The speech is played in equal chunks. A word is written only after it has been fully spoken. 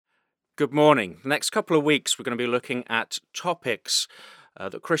Good morning. The next couple of weeks, we're going to be looking at topics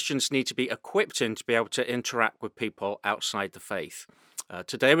that Christians need to be equipped in to be able to interact with people outside the faith.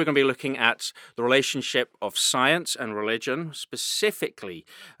 Today, we're going to be looking at the relationship of science and religion, specifically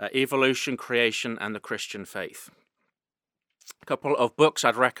evolution, creation, and the Christian faith. A couple of books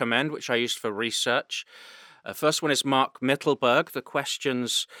I'd recommend, which I used for research. First one is Mark Mittelberg, The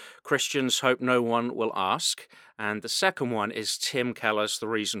Questions Christians Hope No One Will Ask. And the second one is Tim Keller's The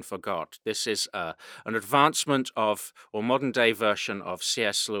Reason for God. This is an advancement of, or modern day version of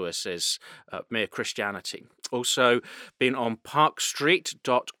C.S. Lewis's Mere Christianity. Also been on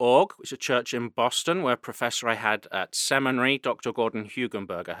parkstreet.org, which is a church in Boston, where a professor I had at seminary, Dr. Gordon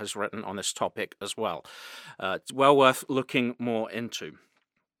Hugenberger, has written on this topic as well. It's well worth looking more into.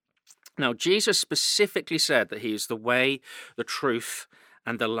 Now, Jesus specifically said that he is the way, the truth,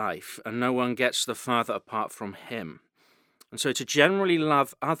 and the life, and no one gets the Father apart from him. And so to generally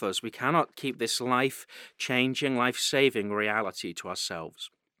love others, we cannot keep this life-changing, life-saving reality to ourselves.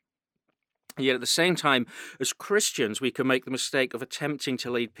 And yet at the same time, as Christians, we can make the mistake of attempting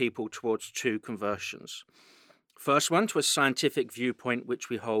to lead people towards two conversions. First one, to a scientific viewpoint which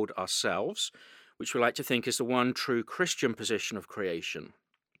we hold ourselves, which we like to think is the one true Christian position of creation.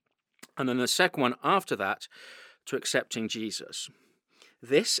 And then the second one after that, to accepting Jesus.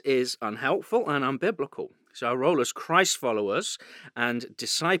 This is unhelpful and unbiblical. So our role as Christ followers and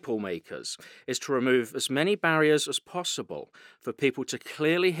disciple makers is to remove as many barriers as possible for people to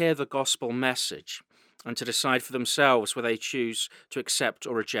clearly hear the gospel message and to decide for themselves whether they choose to accept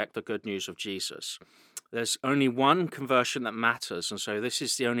or reject the good news of Jesus. There's only one conversion that matters, and so this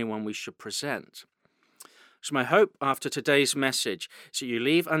is the only one we should present. So my hope after today's message is that you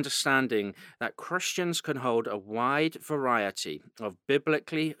leave understanding that Christians can hold a wide variety of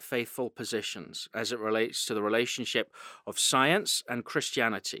biblically faithful positions as it relates to the relationship of science and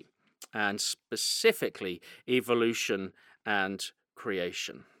Christianity, and specifically evolution and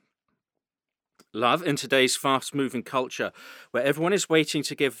creation. Love in today's fast-moving culture, where everyone is waiting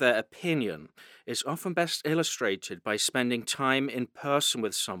to give their opinion, is often best illustrated by spending time in person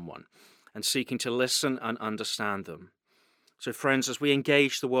with someone and seeking to listen and understand them. So friends, as we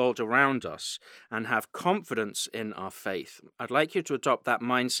engage the world around us and have confidence in our faith, I'd like you to adopt that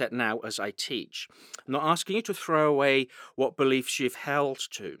mindset now as I teach. I'm not asking you to throw away what beliefs you've held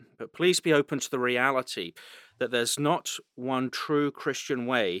to, but please be open to the reality that there's not one true Christian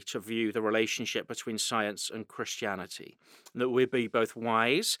way to view the relationship between science and Christianity. That we be both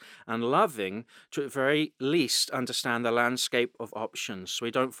wise and loving to at very least understand the landscape of options so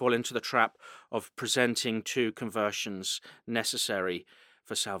we don't fall into the trap of presenting two conversions necessary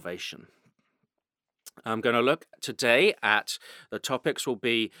for salvation. I'm going to look today at the topics will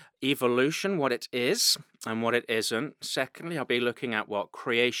be evolution, what it is and what it isn't. Secondly, I'll be looking at what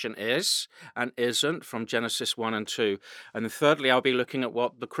creation is and isn't from Genesis 1 and 2. And thirdly, I'll be looking at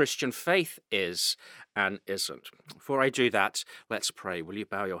what the Christian faith is and isn't. Before I do that, let's pray. Will you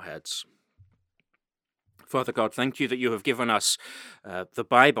bow your heads? Father God, thank you that you have given us the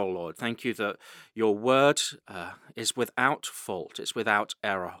Bible, Lord. Thank you that your word is without fault. It's without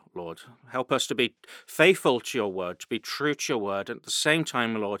error, Lord. Help us to be faithful to your word, to be true to your word, and at the same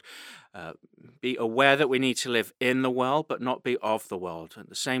time, Lord, be aware that we need to live in the world, but not be of the world. At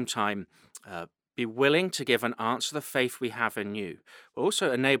the same time, be willing to give an answer to the faith we have in you. But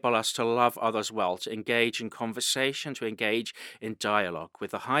also enable us to love others well, to engage in conversation, to engage in dialogue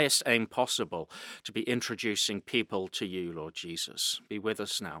with the highest aim possible, to be introducing people to you, Lord Jesus. Be with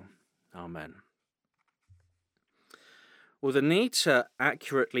us now. Amen. Well, the need to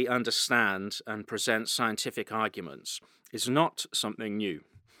accurately understand and present scientific arguments is not something new.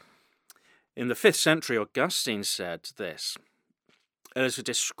 In the 5th century, Augustine said this: "It is a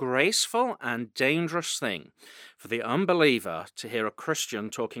disgraceful and dangerous thing for the unbeliever to hear a Christian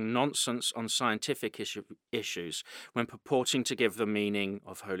talking nonsense on scientific issues when purporting to give the meaning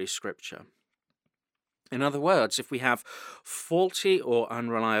of Holy Scripture." In other words, if we have faulty or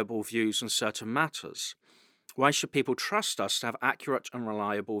unreliable views on certain matters, why should people trust us to have accurate and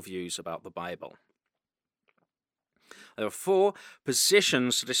reliable views about the Bible? There are 4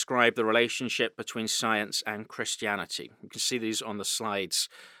 positions to describe the relationship between science and Christianity. You can see these on the slides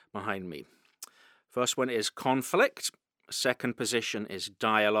behind me. First one is conflict. Second position is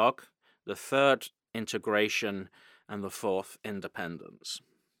dialogue. The third, integration. And the fourth, independence.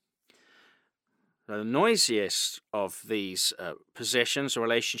 The noisiest of these positions, the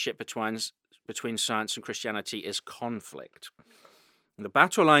relationship between science and Christianity, is conflict. The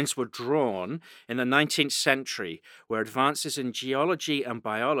battle lines were drawn in the 19th century, where advances in geology and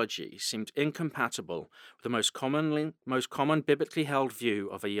biology seemed incompatible with the most common biblically held view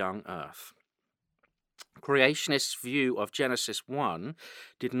of a young Earth. Creationists' view of Genesis 1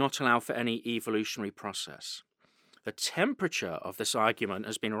 did not allow for any evolutionary process. The temperature of this argument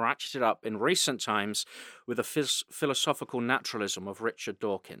has been ratcheted up in recent times with the philosophical naturalism of Richard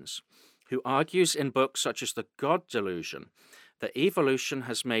Dawkins, who argues in books such as The God Delusion that evolution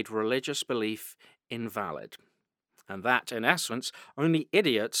has made religious belief invalid, and that, in essence, only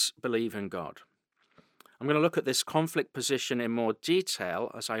idiots believe in God. I'm going to look at this conflict position in more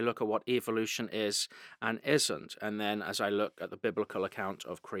detail as I look at what evolution is and isn't, and then as I look at the biblical account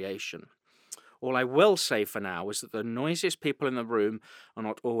of creation. All I will say for now is that the noisiest people in the room are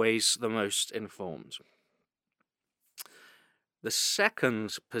not always the most informed. The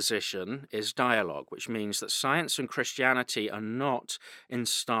second position is dialogue, which means that science and Christianity are not in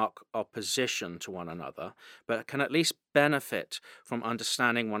stark opposition to one another, but can at least benefit from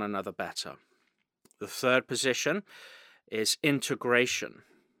understanding one another better. The third position is integration.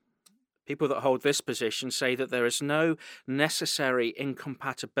 People that hold this position say that there is no necessary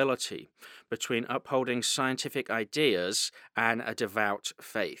incompatibility between upholding scientific ideas and a devout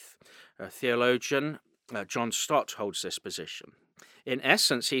faith. Theologian John Stott holds this position. In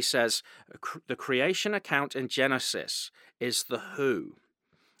essence, he says the creation account in Genesis is the who,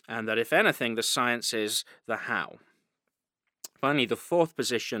 and that if anything, the science is the how. Finally, the fourth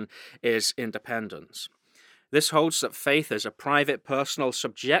position is independence. This holds that faith is a private, personal,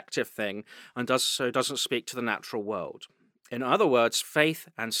 subjective thing and doesn't speak to the natural world. In other words, faith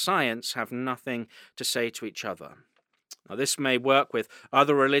and science have nothing to say to each other. Now, this may work with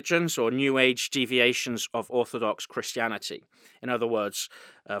other religions or New Age deviations of Orthodox Christianity. In other words,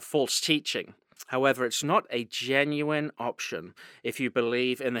 false teaching. However, it's not a genuine option if you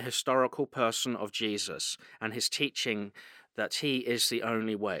believe in the historical person of Jesus and his teaching that he is the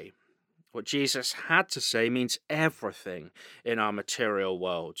only way. What Jesus had to say means everything in our material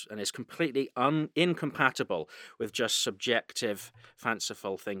world and is completely incompatible with just subjective,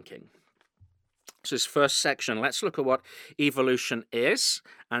 fanciful thinking. So this first section, let's look at what evolution is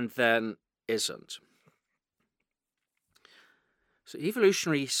and then isn't. So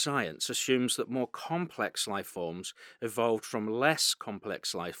evolutionary science assumes that more complex life forms evolved from less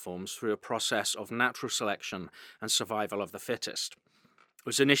complex life forms through a process of natural selection and survival of the fittest. It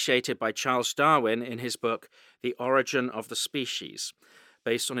was initiated by Charles Darwin in his book, The Origin of the Species,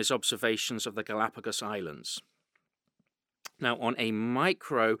 based on his observations of the Galapagos Islands. Now, on a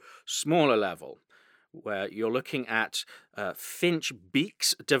smaller level, where you're looking at finch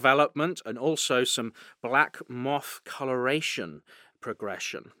beaks development and also some black moth coloration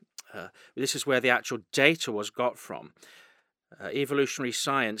progression. This is where the actual data was got from. Evolutionary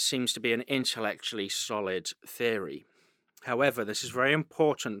science seems to be an intellectually solid theory. However, this is very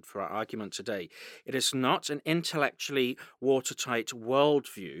important for our argument today. It is not an intellectually watertight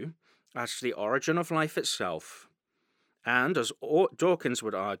worldview as to the origin of life itself. And as Dawkins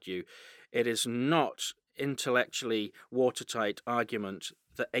would argue, it is not intellectually watertight argument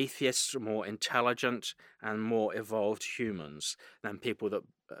that atheists are more intelligent and more evolved humans than people that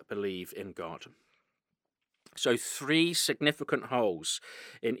believe in God. So 3 significant holes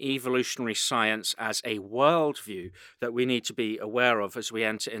in evolutionary science as a worldview that we need to be aware of as we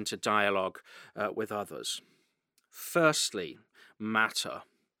enter into dialogue with others. Firstly, matter.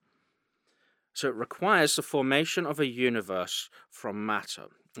 So it requires the formation of a universe from matter,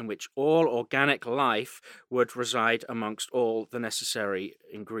 in which all organic life would reside amongst all the necessary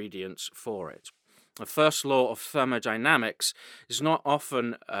ingredients for it. The first law of thermodynamics is not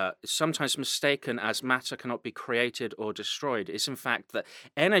often, sometimes mistaken as matter cannot be created or destroyed. It's in fact that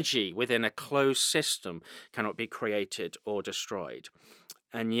energy within a closed system cannot be created or destroyed.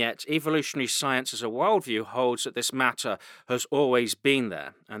 And yet, evolutionary science as a worldview holds that this matter has always been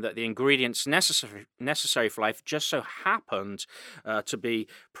there and that the ingredients necessary for life just so happened to be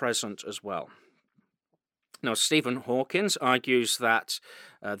present as well. Now, Stephen Hawking argues that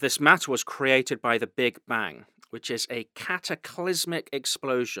this matter was created by the Big Bang, which is a cataclysmic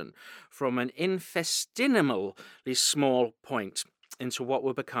explosion from an infinitesimally small point into what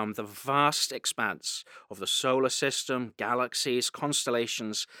will become the vast expanse of the solar system, galaxies,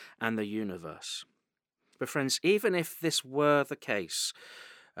 constellations, and the universe. But friends, even if this were the case,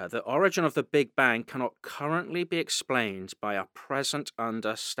 the origin of the Big Bang cannot currently be explained by our present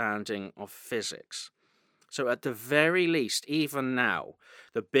understanding of physics. So at the very least, even now,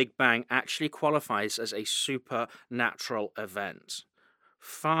 the Big Bang actually qualifies as a supernatural event.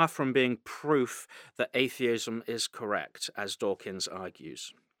 far from being proof that atheism is correct, as Dawkins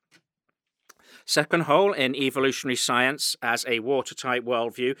argues. Second hole in evolutionary science as a watertight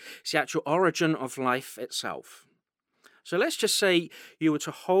worldview is the actual origin of life itself. So let's just say you were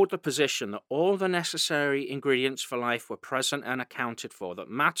to hold the position that all the necessary ingredients for life were present and accounted for, that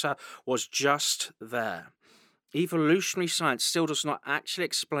matter was just there. Evolutionary science still does not actually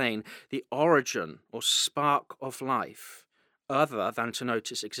explain the origin or spark of life, other than to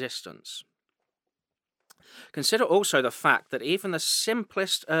note its existence. Consider also the fact that even the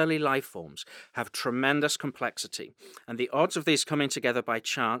simplest early life forms have tremendous complexity, and the odds of these coming together by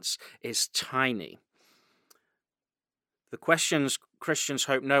chance is tiny. The Questions Christians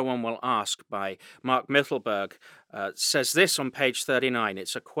Hope No One Will Ask by Mark Mittelberg says this on page 39.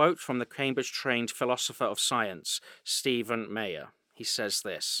 It's a quote from the Cambridge-trained philosopher of science, Stephen Mayer. He says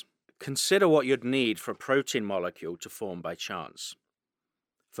this: "Consider what you'd need for a protein molecule to form by chance.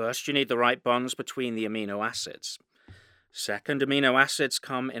 First, you need the right bonds between the amino acids. Second, amino acids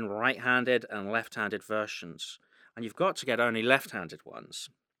come in right-handed and left-handed versions, and you've got to get only left-handed ones.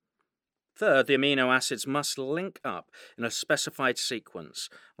 Third, the amino acids must link up in a specified sequence,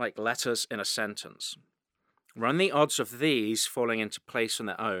 like letters in a sentence. Run the odds of these falling into place on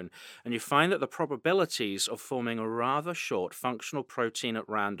their own, and you find that the probabilities of forming a rather short functional protein at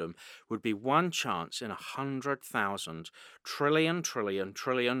random would be 1 chance in 100,000 trillion, trillion,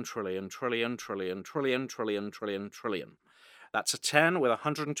 trillion, trillion, trillion, trillion, trillion, trillion, trillion, trillion. That's a 10 with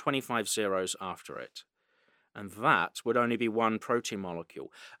 125 zeros after it. And that would only be one protein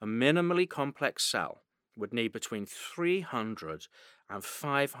molecule. A minimally complex cell would need between 300 and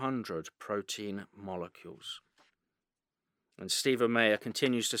 500 protein molecules." And Stephen Mayer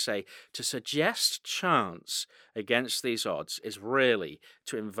continues to say, to suggest chance against these odds is really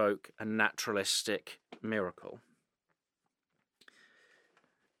to invoke a naturalistic miracle.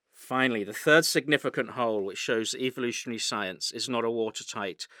 Finally, the third significant hole which shows that evolutionary science is not a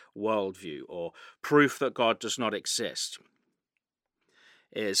watertight worldview or proof that God does not exist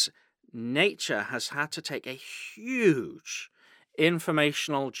is nature has had to take a huge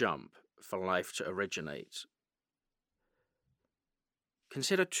informational jump for life to originate.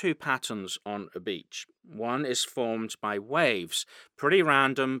 Consider 2 patterns on a beach. One is formed by waves, pretty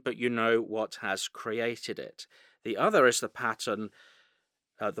random, but you know what has created it. The other is the pattern,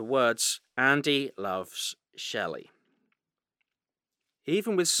 the words, "Andy loves Shelley."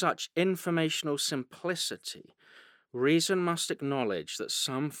 Even with such informational simplicity, reason must acknowledge that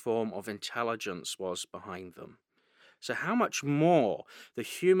some form of intelligence was behind them. So how much more the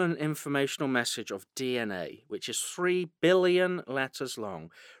human informational message of DNA, which is 3 billion letters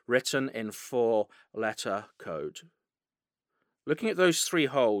long, written in 4-letter code. Looking at those 3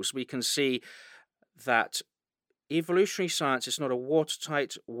 holes, we can see that evolutionary science is not a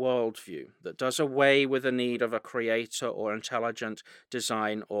watertight worldview that does away with the need of a creator or intelligent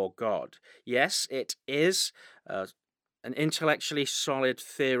design or God. Yes, it is an intellectually solid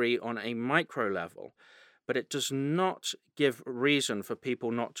theory on a micro level, but it does not give reason for people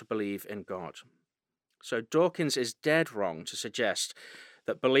not to believe in God. So Dawkins is dead wrong to suggest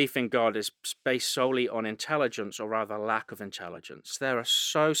that belief in God is based solely on intelligence, or rather lack of intelligence. There are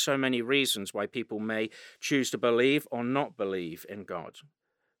so many reasons why people may choose to believe or not believe in God.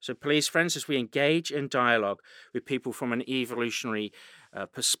 So please, friends, as we engage in dialogue with people from an evolutionary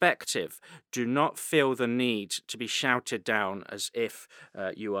perspective, do not feel the need to be shouted down as if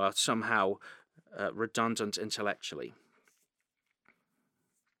you are somehow redundant intellectually.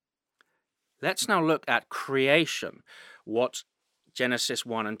 Let's now look at creation, what Genesis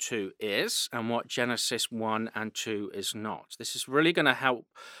 1 and 2 is, and what Genesis 1 and 2 is not. This is really going to help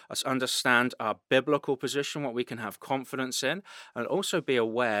us understand our biblical position, what we can have confidence in, and also be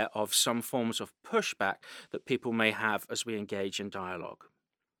aware of some forms of pushback that people may have as we engage in dialogue.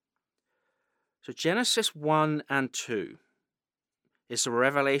 So Genesis 1 and 2 is the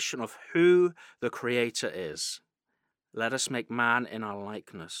revelation of who the Creator is. Let us make man in our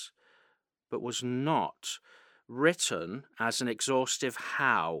likeness, but was not written as an exhaustive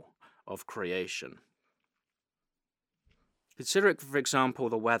how of creation. Consider, for example,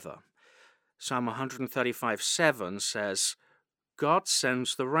 the weather. Psalm 135:7 says, God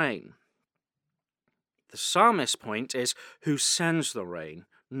sends the rain. The psalmist's point is who sends the rain,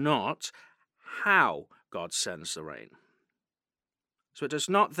 not how God sends the rain. So it does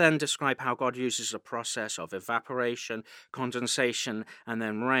not then describe how God uses a process of evaporation, condensation, and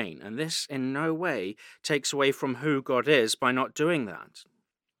then rain. And this in no way takes away from who God is by not doing that.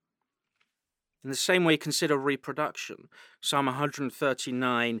 In the same way, consider reproduction. Psalm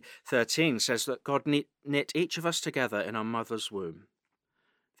 139:13 says that God knit each of us together in our mother's womb.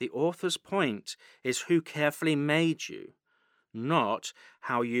 The author's point is who carefully made you, not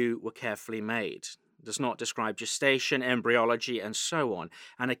how you were carefully made. It does not describe gestation, embryology, and so on.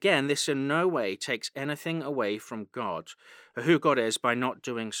 And again, this in no way takes anything away from God, or who God is, by not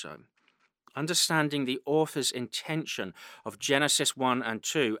doing so. Understanding the author's intention of Genesis 1 and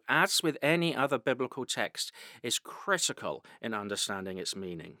 2, as with any other biblical text, is critical in understanding its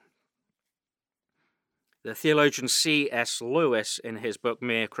meaning. The theologian C.S. Lewis, in his book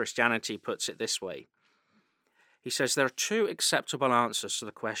Mere Christianity, puts it this way. He says there are two acceptable answers to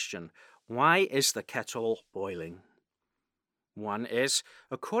the question, why is the kettle boiling? One is,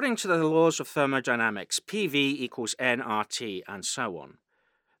 according to the laws of thermodynamics, PV equals nRT, and so on.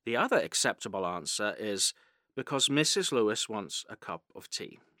 The other acceptable answer is, because Mrs. Lewis wants a cup of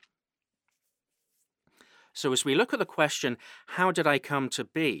tea. So as we look at the question, how did I come to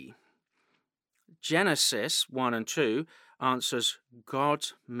be? Genesis 1 and 2 answers, God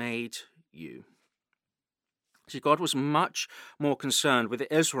made you. See, God was much more concerned with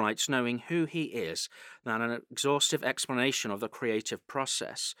the Israelites knowing who he is than an exhaustive explanation of the creative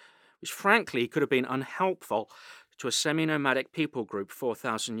process, which frankly could have been unhelpful to a semi-nomadic people group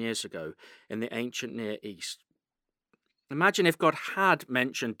 4,000 years ago in the ancient Near East. Imagine if God had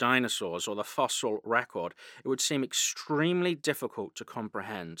mentioned dinosaurs or the fossil record, it would seem extremely difficult to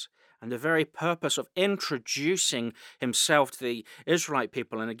comprehend. And the very purpose of introducing himself to the Israelite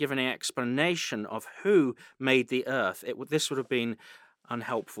people and giving an explanation of who made the earth, this would have been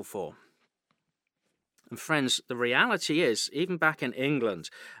unhelpful for. And friends, the reality is, even back in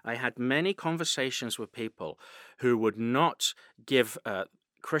England, I had many conversations with people who would not give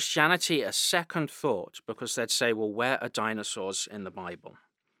Christianity a second thought because they'd say, well, where are dinosaurs in the Bible?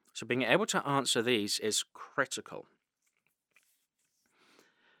 So being able to answer these is critical.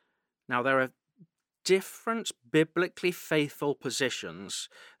 Now, there are different biblically faithful positions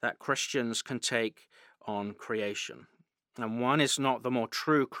that Christians can take on creation. And one is not the more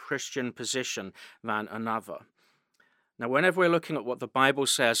true Christian position than another. Now, whenever we're looking at what the Bible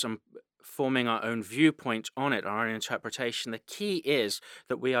says and forming our own viewpoint on it, our own interpretation, the key is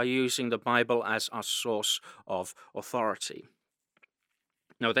that we are using the Bible as our source of authority.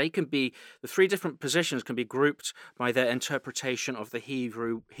 Now, the three different positions can be grouped by their interpretation of the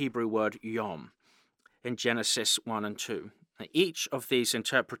Hebrew word yom in Genesis 1 and 2. Each of these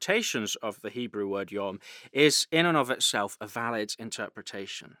interpretations of the Hebrew word yom is in and of itself a valid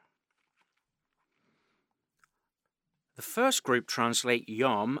interpretation. The first group translate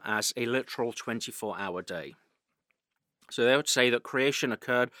yom as a literal 24-hour day. So they would say that creation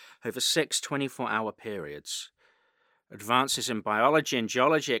occurred over 6 24-hour periods. Advances in biology and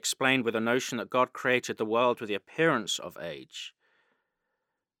geology explained with the notion that God created the world with the appearance of age.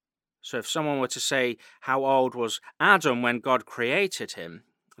 So if someone were to say, how old was Adam when God created him?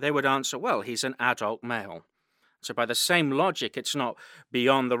 They would answer, well, he's an adult male. So by the same logic, it's not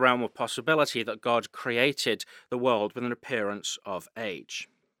beyond the realm of possibility that God created the world with an appearance of age.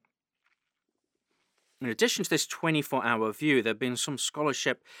 In addition to this 24-hour view, there had been some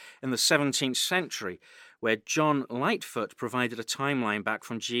scholarship in the 17th century where John Lightfoot provided a timeline back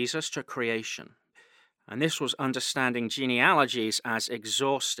from Jesus to creation. And this was understanding genealogies as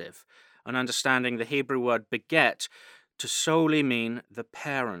exhaustive and understanding the Hebrew word beget to solely mean the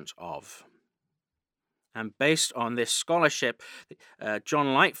parent of. And based on this scholarship,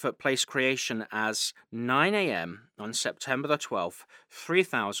 John Lightfoot placed creation as 9 a.m. on September the 12th,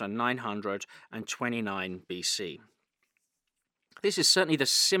 3929 BC. This is certainly the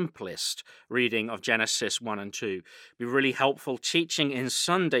simplest reading of Genesis 1 and 2. It'd be really helpful teaching in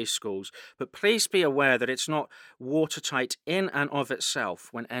Sunday schools, but please be aware that it's not watertight in and of itself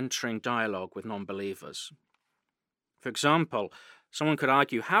when entering dialogue with non-believers. For example, someone could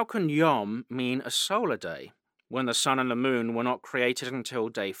argue, how can Yom mean a solar day when the sun and the moon were not created until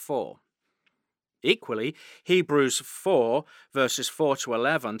day 4? Equally, Hebrews 4, verses 4 to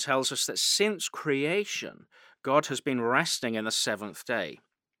 11 tells us that since creation, God has been resting in the seventh day.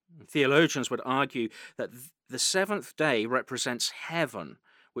 Theologians would argue that the seventh day represents heaven,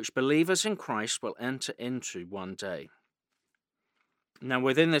 which believers in Christ will enter into one day. Now,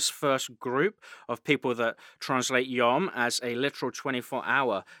 within this first group of people that translate Yom as a literal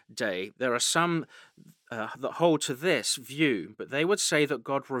 24-hour day, there are some that hold to this view, but they would say that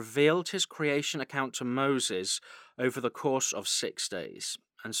God revealed his creation account to Moses over the course of 6 days.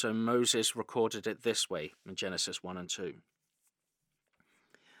 And so Moses recorded it this way in Genesis 1 and 2.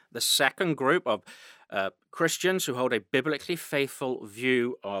 The second group of Christians who hold a biblically faithful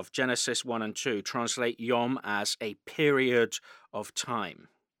view of Genesis 1 and 2 translate Yom as a period of time.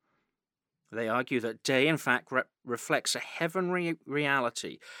 They argue that day, in fact, reflects a heavenly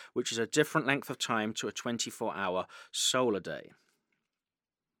reality, which is a different length of time to a 24-hour solar day.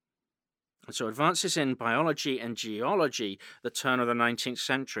 And so advances in biology and geology, the turn of the 19th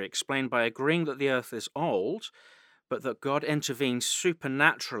century, explained by agreeing that the Earth is old, but that God intervenes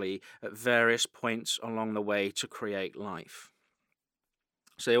supernaturally at various points along the way to create life.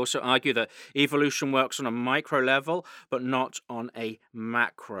 So they also argue that evolution works on a micro level, but not on a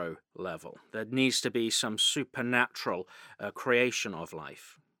macro level. There needs to be some supernatural creation of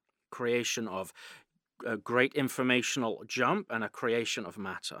life, creation of a great informational jump, and a creation of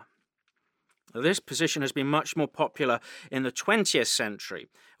matter. This position has been much more popular in the 20th century.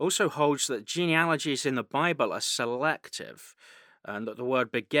 It also holds that genealogies in the Bible are selective, and that the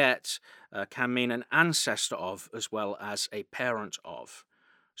word beget can mean an ancestor of as well as a parent of.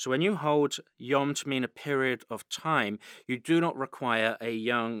 So when you hold yom to mean a period of time, you do not require a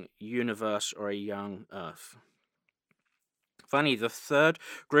young universe or a young earth. Finally, the third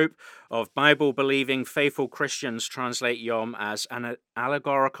group of Bible-believing faithful Christians translate yom as an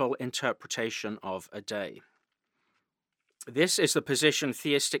allegorical interpretation of a day. This is the position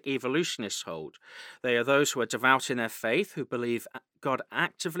theistic evolutionists hold. They are those who are devout in their faith, who believe God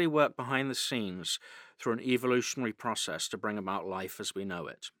actively worked behind the scenes through an evolutionary process to bring about life as we know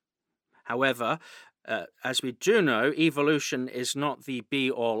it. However, as we do know, evolution is not the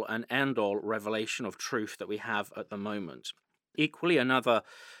be-all and end-all revelation of truth that we have at the moment. Equally, another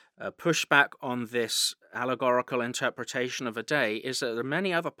pushback on this allegorical interpretation of a day is that there are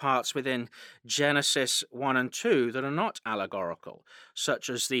many other parts within Genesis 1 and 2 that are not allegorical, such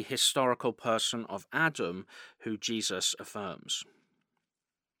as the historical person of Adam, who Jesus affirms.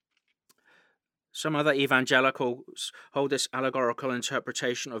 Some other evangelicals hold this allegorical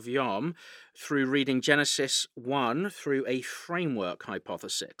interpretation of Yom through reading Genesis 1 through a framework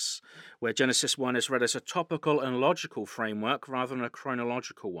hypothesis, where Genesis 1 is read as a topical and logical framework rather than a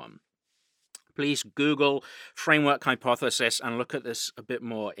chronological one. Please Google framework hypothesis and look at this a bit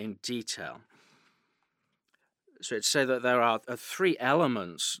more in detail. So it says that there are three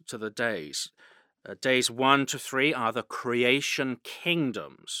elements to the days. Days 1 to 3 are the creation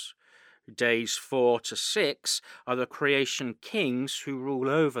kingdoms. Days 4 to 6 are the creation kings who rule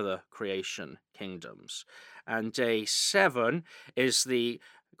over the creation kingdoms. And day 7 is the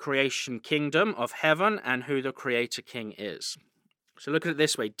creation kingdom of heaven and who the creator king is. So look at it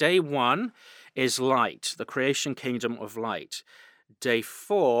this way. Day 1 is light, the creation kingdom of light. Day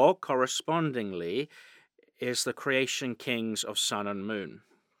 4, correspondingly, is the creation kings of sun and moon.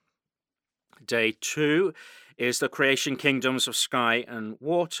 Day 2 is the creation kingdoms of sky and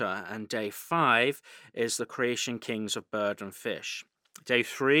water, and day 5 is the creation kings of bird and fish. Day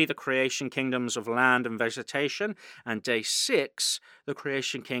 3, the creation kingdoms of land and vegetation, and day 6, the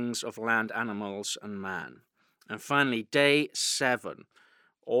creation kings of land animals and man. And finally, day 7,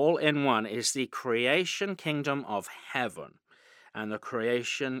 all in one, is the creation kingdom of heaven and the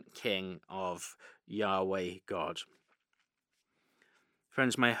creation king of Yahweh God.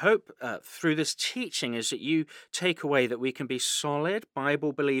 Friends, my hope through this teaching is that you take away that we can be solid,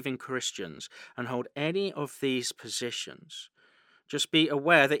 Bible-believing Christians and hold any of these positions. Just be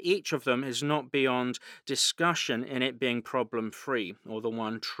aware that each of them is not beyond discussion in it being problem-free or the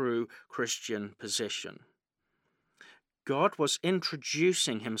one true Christian position. God was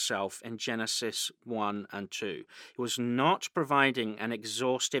introducing himself in Genesis 1 and 2. He was not providing an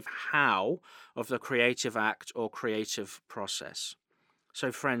exhaustive how of the creative act or creative process. So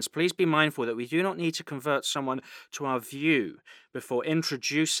friends, please be mindful that we do not need to convert someone to our view before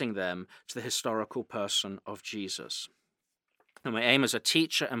introducing them to the historical person of Jesus. And my aim as a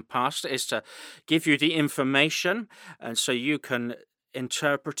teacher and pastor is to give you the information and so you can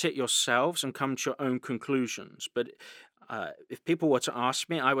interpret it yourselves and come to your own conclusions. But if people were to ask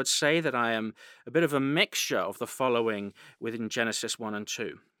me, I would say that I am a bit of a mixture of the following within Genesis 1 and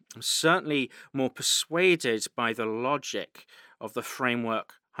 2. I'm certainly more persuaded by the logic of the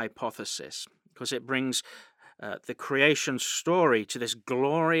framework hypothesis because it brings the creation story to this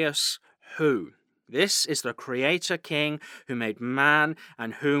glorious who. This is the Creator King who made man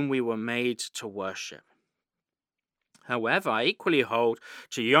and whom we were made to worship. However, I equally hold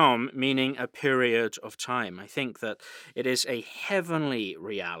to Yom meaning a period of time. I think that it is a heavenly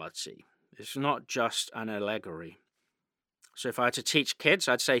reality. It's not just an allegory. So if I had to teach kids,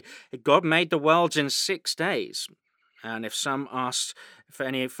 I'd say God made the worlds in 6 days. And if some asked for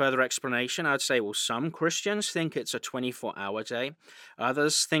any further explanation, I'd say, well, some Christians think it's a 24-hour day.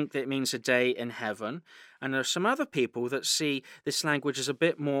 Others think that it means a day in heaven. And there are some other people that see this language as a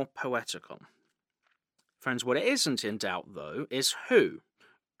bit more poetical. Friends, what isn't in doubt, though, is who?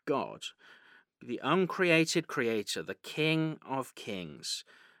 God. the uncreated creator, the King of Kings,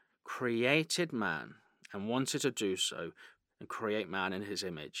 created man and wanted to do so and create man in his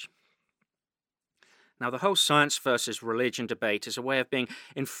image. Now, the whole science versus religion debate is a way of being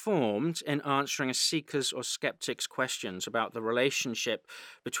informed in answering a seeker's or skeptic's questions about the relationship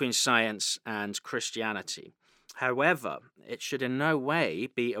between science and Christianity. However, it should in no way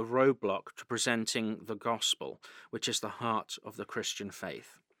be a roadblock to presenting the gospel, which is the heart of the Christian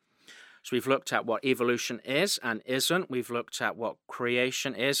faith. So we've looked at what evolution is and isn't. We've looked at what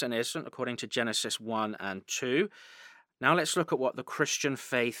creation is and isn't, according to Genesis 1 and 2. Now let's look at what the Christian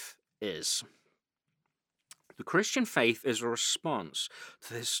faith is. The Christian faith is a response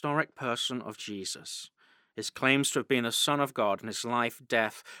to the historic person of Jesus, his claims to have been the Son of God, and his life,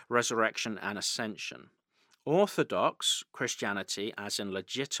 death, resurrection, and ascension. Orthodox Christianity, as in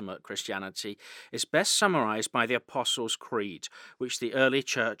legitimate Christianity, is best summarized by the Apostles' Creed, which the early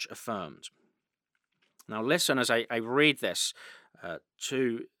church affirmed. Now listen as I read this,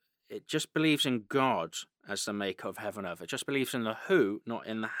 it just believes in God as the maker of heaven and earth. It just believes in the who, not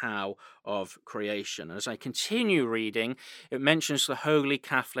in the how of creation. And as I continue reading, it mentions the Holy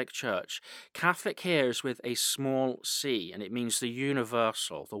Catholic Church. Catholic here is with a small c, and it means the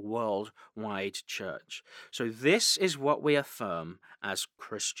universal, the worldwide church. So this is what we affirm as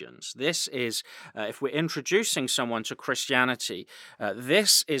Christians. This is, if we're introducing someone to Christianity,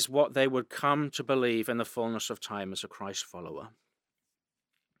 this is what they would come to believe in the fullness of time as a Christ follower.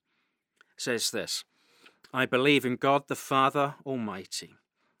 It says this: I believe in God the Father Almighty,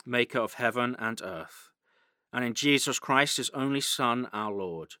 maker of heaven and earth, and in Jesus Christ, his only Son, our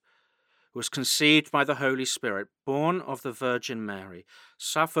Lord, who was conceived by the Holy Spirit, born of the Virgin Mary,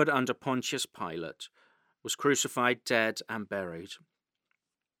 suffered under Pontius Pilate, was crucified, dead, and buried.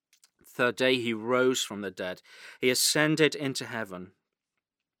 Third day he rose from the dead. He ascended into heaven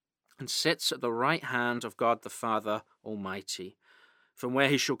and sits at the right hand of God the Father Almighty, from where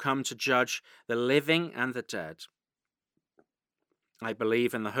he shall come to judge the living and the dead. I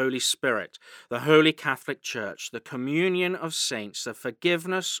believe in the Holy Spirit, the Holy Catholic Church, the communion of saints, the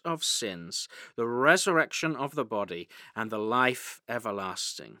forgiveness of sins, the resurrection of the body, and the life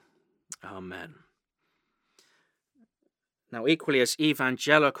everlasting. Amen. Now, equally as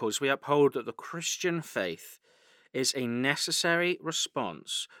evangelicals, we uphold that the Christian faith is a necessary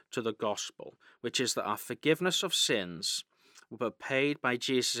response to the gospel, which is that our forgiveness of sins were paid by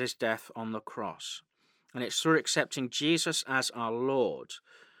Jesus' death on the cross. And it's through accepting Jesus as our Lord,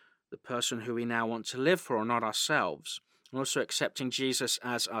 the person who we now want to live for, not ourselves, and also accepting Jesus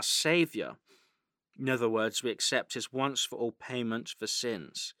as our Saviour. In other words, we accept his once-for-all payment for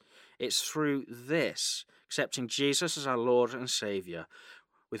sins. It's through this, accepting Jesus as our Lord and Saviour,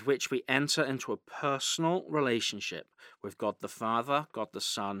 with which we enter into a personal relationship with God the Father, God the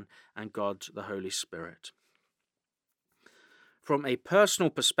Son, and God the Holy Spirit. From a personal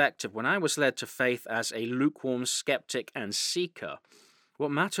perspective, when I was led to faith as a lukewarm skeptic and seeker,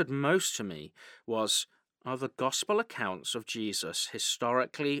 what mattered most to me was, are the gospel accounts of Jesus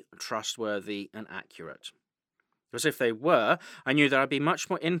historically trustworthy and accurate? Because if they were, I knew that I'd be much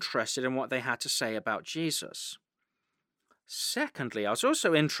more interested in what they had to say about Jesus. Secondly, I was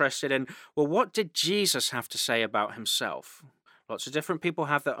also interested in, well, what did Jesus have to say about himself? Lots of different people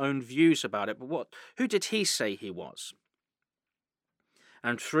have their own views about it, but who did he say he was?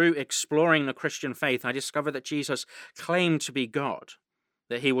 And through exploring the Christian faith, I discovered that Jesus claimed to be God,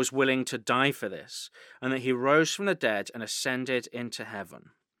 that he was willing to die for this, and that he rose from the dead and ascended into heaven.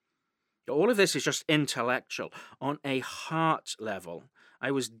 All of this is just intellectual. On a heart level,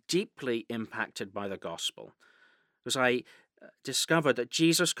 I was deeply impacted by the gospel, because I discovered that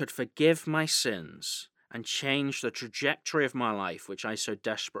Jesus could forgive my sins and change the trajectory of my life, which I so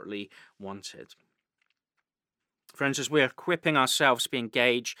desperately wanted. Friends, as we're equipping ourselves to be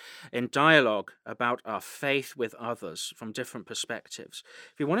engaged in dialogue about our faith with others from different perspectives,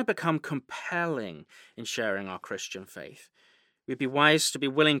 if we want to become compelling in sharing our Christian faith, we'd be wise to be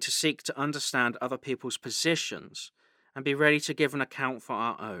willing to seek to understand other people's positions and be ready to give an account for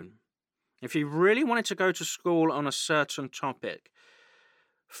our own. If you really wanted to go to school on a certain topic,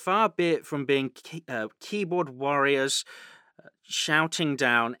 far be it from being keyboard warriors shouting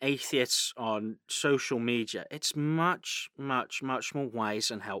down atheists on social media. It's much, much, much more wise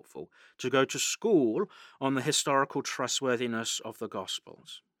and helpful to go to school on the historical trustworthiness of the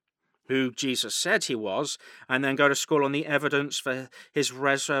Gospels, who Jesus said he was, and then go to school on the evidence for his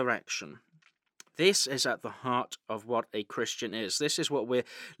resurrection. This is at the heart of what a Christian is. This is what we're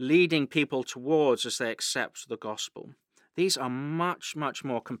leading people towards as they accept the gospel. These are much, much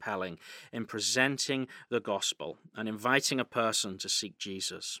more compelling in presenting the gospel and inviting a person to seek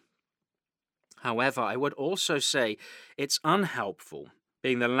Jesus. However, I would also say it's unhelpful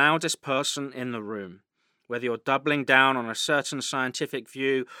being the loudest person in the room, whether you're doubling down on a certain scientific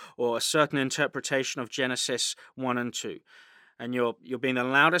view or a certain interpretation of Genesis 1 and 2. And you're being the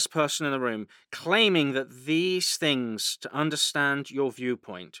loudest person in the room, claiming that these things to understand your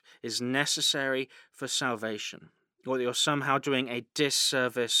viewpoint is necessary for salvation, or that you're somehow doing a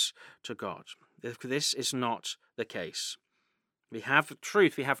disservice to God. This is not the case. We have the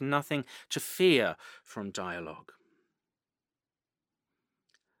truth. We have nothing to fear from dialogue.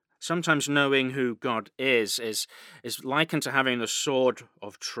 Sometimes knowing who God is likened to having the sword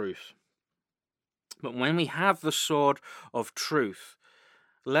of truth. But when we have the sword of truth,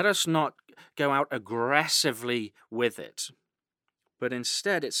 let us not go out aggressively with it, but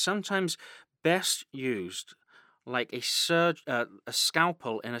instead it's sometimes best used like a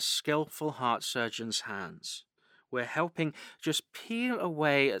scalpel in a skillful heart surgeon's hands. We're helping just peel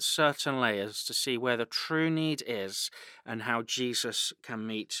away at certain layers to see where the true need is and how Jesus can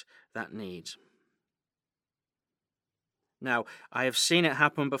meet that need. Now, I have seen it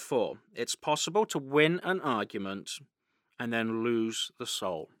happen before. It's possible to win an argument and then lose the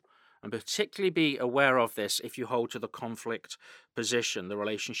soul. And particularly be aware of this if you hold to the conflict position, the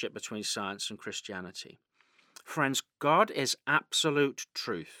relationship between science and Christianity. Friends, God is absolute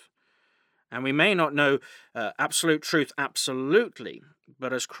truth. And we may not know absolute truth absolutely,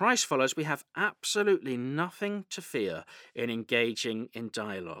 but as Christ followers, we have absolutely nothing to fear in engaging in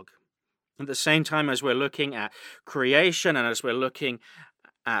dialogue. At the same time as we're looking at creation and as we're looking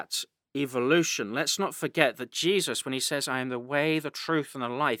at evolution, let's not forget that Jesus, when he says, I am the way, the truth, and the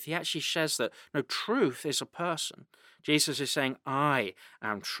life, he actually says that no, truth is a person. Jesus is saying, I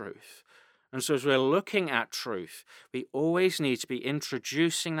am truth. And so as we're looking at truth, we always need to be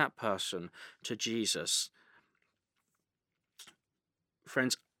introducing that person to Jesus.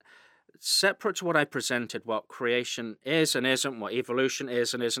 Friends, separate to what I presented, what creation is and isn't, what evolution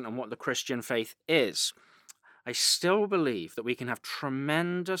is and isn't, and what the Christian faith is, I still believe that we can have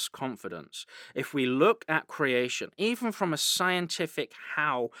tremendous confidence if we look at creation, even from a scientific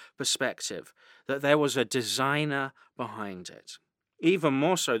how perspective, that there was a designer behind it. Even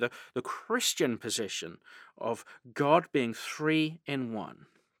more so, the Christian position of God being three in one.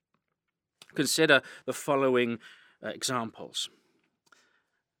 Consider the following examples.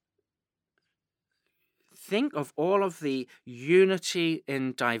 Think of all of the unity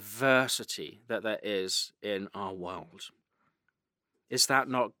in diversity that there is in our world. Is that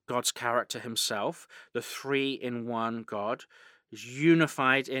not God's character himself? The three-in-one God is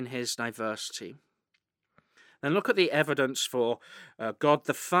unified in his diversity. Then look at the evidence for God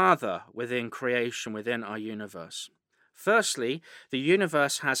the Father within creation, within our universe. Firstly, the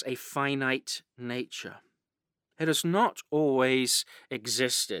universe has a finite nature. It has not always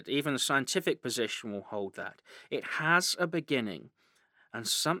existed. Even the scientific position will hold that. It has a beginning, and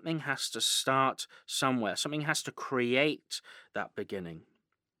something has to start somewhere. Something has to create that beginning.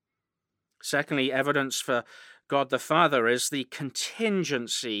 Secondly, evidence for God the Father is the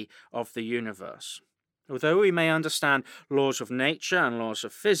contingency of the universe. Although we may understand laws of nature and laws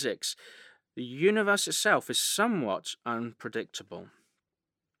of physics, the universe itself is somewhat unpredictable.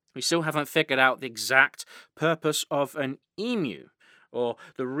 We still haven't figured out the exact purpose of an emu or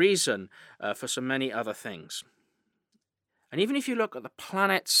the reason for so many other things. And even if you look at the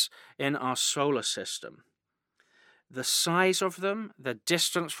planets in our solar system, the size of them, the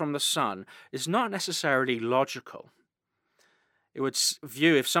distance from the sun, is not necessarily logical. It would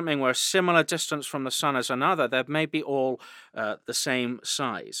view if something were a similar distance from the sun as another, they may be all the same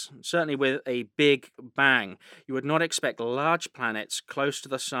size. Certainly with a big bang, you would not expect large planets close to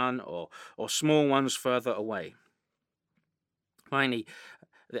the sun or small ones further away. Finally,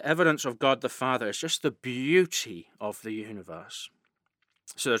 the evidence of God the Father is just the beauty of the universe.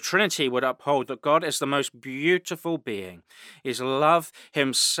 So the Trinity would uphold that God is the most beautiful being. He is love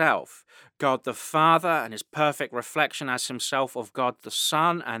himself, God the Father, and his perfect reflection as himself of God the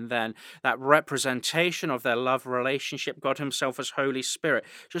Son, and then that representation of their love relationship, God himself as Holy Spirit.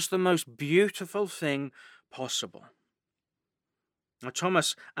 Just the most beautiful thing possible. Now,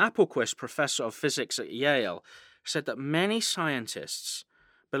 Thomas Applequist, professor of physics at Yale, said that many scientists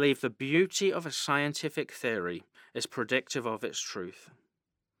believe the beauty of a scientific theory is predictive of its truth.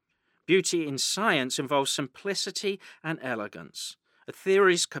 Beauty in science involves simplicity and elegance, a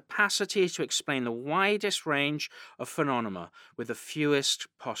theory's capacity to explain the widest range of phenomena with the fewest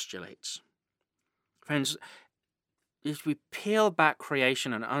postulates. Friends, if we peel back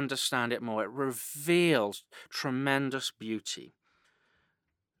creation and understand it more, it reveals tremendous beauty,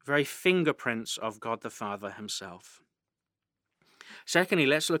 very fingerprints of God the Father himself. Secondly,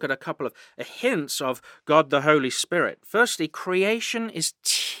 let's look at a couple of hints of God the Holy Spirit. Firstly, creation is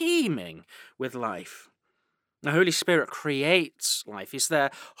teeming with life. The Holy Spirit creates life. He's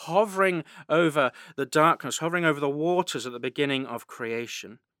there hovering over the darkness, hovering over the waters at the beginning of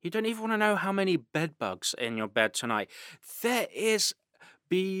creation. You don't even want to know how many bed bugs in your bed tonight. There is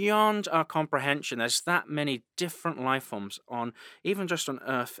beyond our comprehension. There's that many different life forms even just on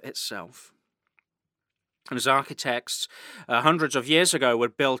Earth itself. And as architects hundreds of years ago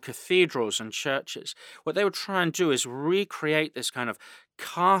would build cathedrals and churches, what they would try and do is recreate this kind of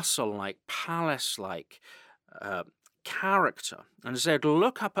castle-like, palace-like character. And as they'd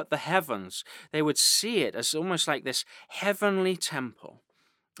look up at the heavens, they would see it as almost like this heavenly temple.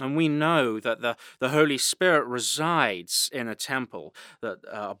 And we know that the Holy Spirit resides in a temple, that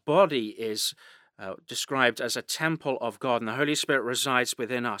a body is described as a temple of God, and the Holy Spirit resides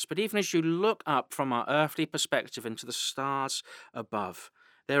within us. But even as you look up from our earthly perspective into the stars above,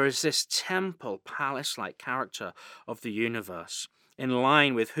 there is this temple, palace-like character of the universe, in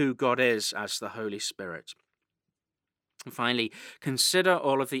line with who God is as the Holy Spirit. And finally, consider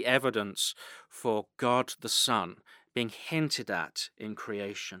all of the evidence for God the Son being hinted at in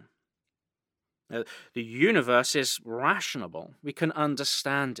creation. The universe is rational. We can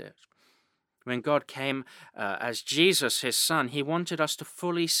understand it. When God came as Jesus, his Son, he wanted us to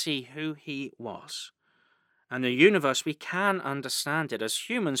fully see who he was. And the universe, we can understand it. As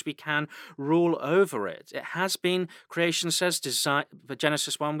humans, we can rule over it. It has been, creation says, for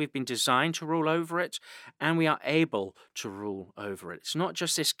Genesis 1, we've been designed to rule over it, and we are able to rule over it. It's not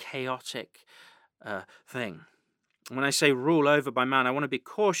just this chaotic thing. When I say rule over by man, I want to be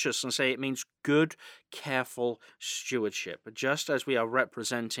cautious and say it means good, careful stewardship, just as we are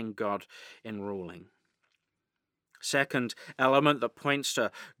representing God in ruling. Second element that points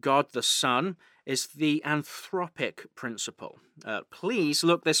to God the Son is the anthropic principle. Please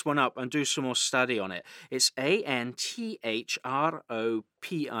look this one up and do some more study on it. It's Anthropic,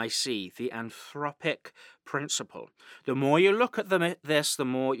 the anthropic principle. The more you look at this, the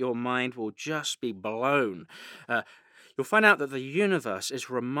more your mind will just be blown. You'll find out that the universe is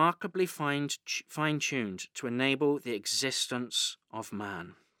remarkably fine-tuned to enable the existence of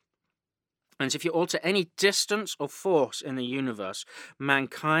man. And if you alter any distance or force in the universe,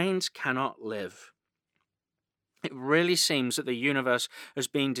 mankind cannot live. It really seems that the universe has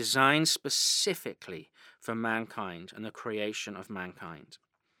been designed specifically for mankind and the creation of mankind.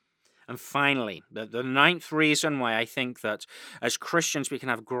 And finally, the ninth reason why I think that as Christians we can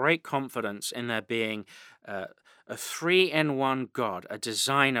have great confidence in there being a three-in-one God, a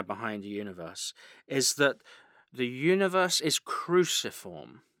designer behind the universe, is that the universe is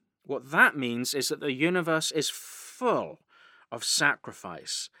cruciform. What that means is that the universe is full of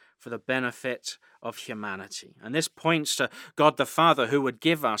sacrifice for the benefit of humanity. And this points to God the Father, who would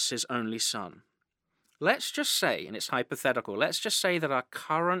give us his only Son. Let's just say, and it's hypothetical, let's just say that our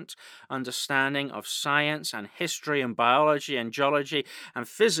current understanding of science and history and biology and geology and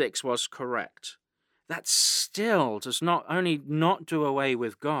physics was correct. That still does not only not do away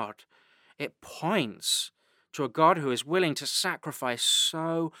with God, it points to a God who is willing to sacrifice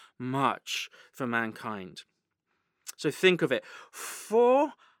so much for mankind. So think of it,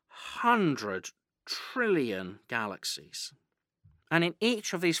 400 trillion galaxies. And in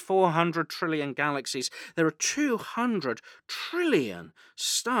each of these 400 trillion galaxies, there are 200 trillion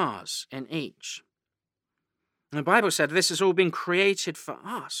stars in each. And the Bible said this has all been created for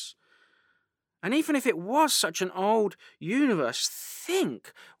us. And even if it was such an old universe,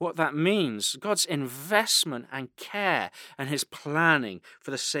 think what that means. God's investment and care and his planning for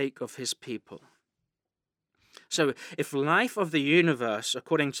the sake of his people. So if life of the universe,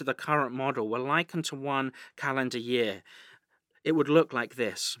 according to the current model, were likened to one calendar year, it would look like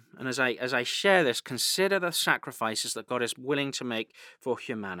this. And as I share this, consider the sacrifices that God is willing to make for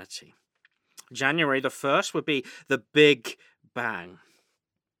humanity. January the 1st would be the Big Bang.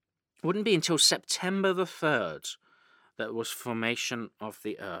 It wouldn't be until September the 3rd that was formation of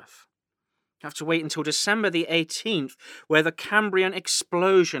the Earth. You have to wait until December the 18th, where the Cambrian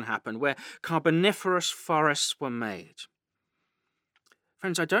explosion happened, where carboniferous forests were made.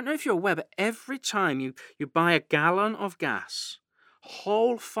 Friends, I don't know if you're aware, but every time you buy a gallon of gas,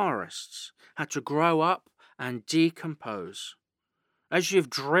 whole forests had to grow up and decompose. As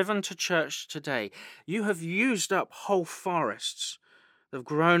you've driven to church today, you have used up whole forests that have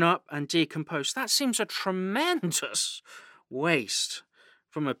grown up and decomposed. That seems a tremendous waste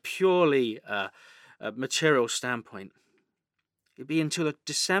from a purely material standpoint. It'd be until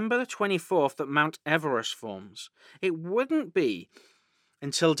December the 24th that Mount Everest forms. It wouldn't be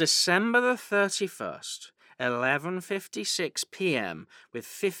until December the 31st, 11:56 p.m. with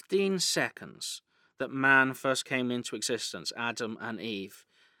 15 seconds that man first came into existence, Adam and Eve.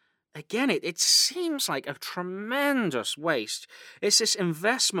 Again, it seems like a tremendous waste. It's this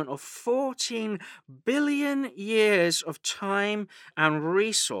investment of 14 billion years of time and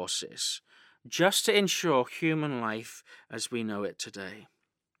resources just to ensure human life as we know it today.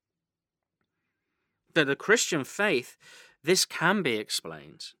 But the Christian faith, this can be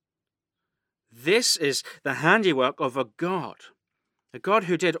explained. This is the handiwork of a God. The God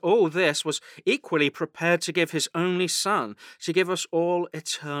who did all this was equally prepared to give his only Son to give us all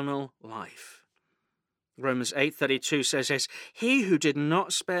eternal life. Romans 8:32 says this, "He who did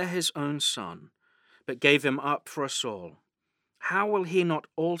not spare his own Son, but gave him up for us all, how will he not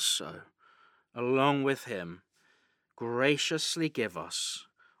also, along with him, graciously give us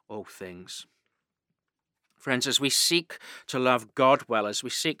all things?" Friends, as we seek to love God well, as we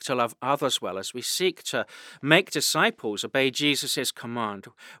seek to love others well, as we seek to make disciples, obey Jesus' command,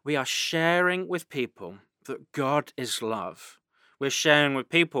 we are sharing with people that God is love. We're sharing with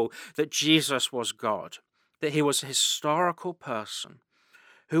people that Jesus was God, that he was a historical person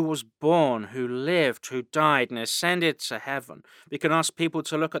who was born, who lived, who died, and ascended to heaven. We can ask people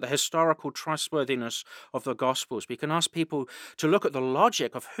to look at the historical trustworthiness of the Gospels. We can ask people to look at the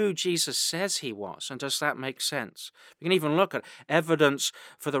logic of who Jesus says he was, and does that make sense? We can even look at evidence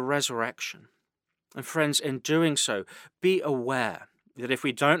for the resurrection. And friends, in doing so, be aware that if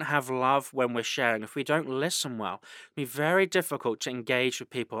we don't have love when we're sharing, if we don't listen well, it'll be very difficult to engage with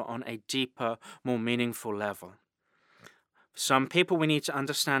people on a deeper, more meaningful level. Some people, we need to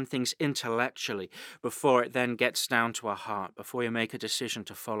understand things intellectually before it then gets down to our heart, before we make a decision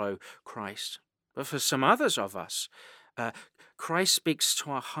to follow Christ. But for some others of us, Christ speaks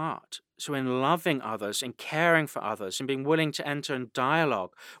to our heart. So in loving others, in caring for others, in being willing to enter in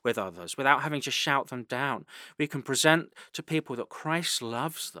dialogue with others without having to shout them down, we can present to people that Christ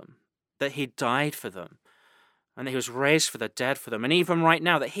loves them, that he died for them, and that he was raised for the dead for them. And even right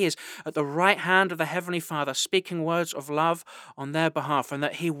now, that he is at the right hand of the Heavenly Father speaking words of love on their behalf, and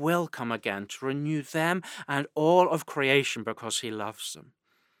that he will come again to renew them and all of creation because he loves them.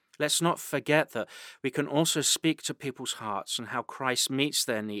 Let's not forget that we can also speak to people's hearts and how Christ meets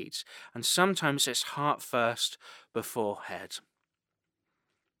their needs. And sometimes it's heart first before head.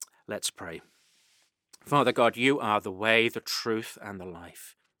 Let's pray. Father God, you are the way, the truth, and the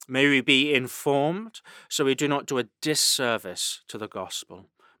life. May we be informed so we do not do a disservice to the gospel.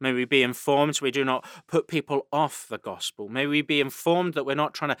 May we be informed so we do not put people off the gospel. May we be informed that we're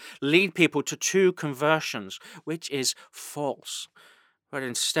not trying to lead people to two conversions, which is false. But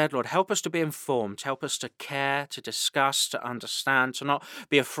instead, Lord, help us to be informed. Help us to care, to discuss, to understand, to not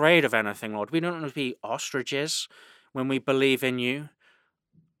be afraid of anything, Lord. We don't want to be ostriches when we believe in you.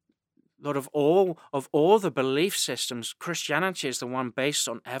 Lord, of all the belief systems, Christianity is the one based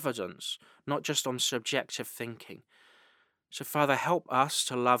on evidence, not just on subjective thinking. So, Father, help us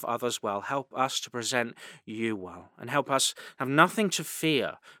to love others well. Help us to present you well. And help us have nothing to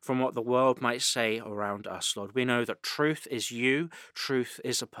fear from what the world might say around us, Lord. We know that truth is you, truth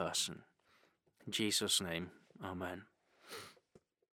is a person. In Jesus' name, amen.